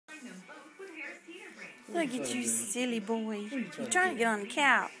Look at you, silly boy. You're trying to get on the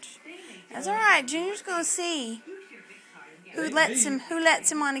couch. That's all right. Junior's gonna see who lets him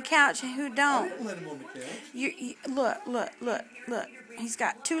on the couch and who don't. I didn't let him on the couch. Look. He's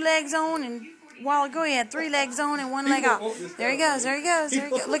got 2 legs on, and a while ago he had 3 legs on and 1 leg off. There he goes.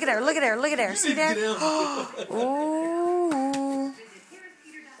 Look at her. See there? Oh.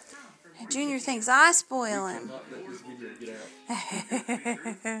 Junior thinks I spoil him.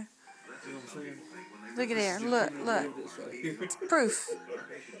 Look at there. Look. It's proof.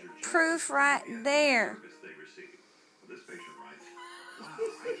 Proof right there.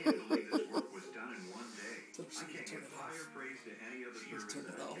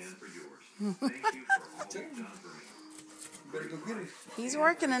 He's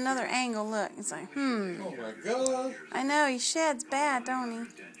working another angle. Look, it's like, Oh my God! I know, he sheds bad, don't he?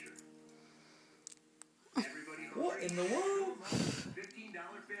 What in the world?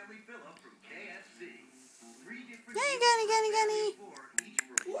 Hey, Gunny.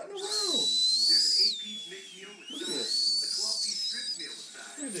 What in the world? Look at this.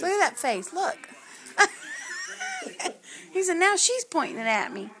 Look at that face. Look. He said, now she's pointing it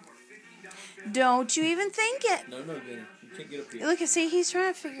at me. Don't you even think it. No, Gunny. You can't get up here. Look, see, he's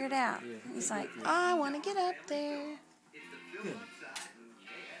trying to figure it out. Yeah. He's like, I want to get up there. Yeah.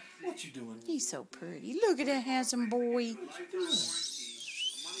 What you doing? He's so pretty. Look at that handsome boy. What you doing?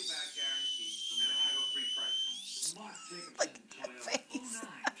 Look at that face.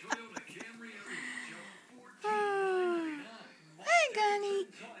 Oh. Hi, Gunny.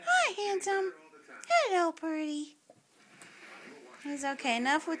 Hi, handsome. Hello, pretty. He's okay.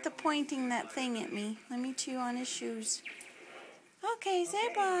 Enough with the pointing that thing at me. Let me chew on his shoes. Okay, say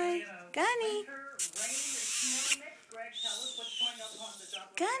bye. Gunny.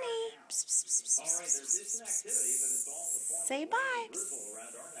 Gunny. Say bye.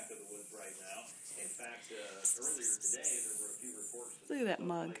 Look at that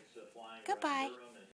mug. Goodbye.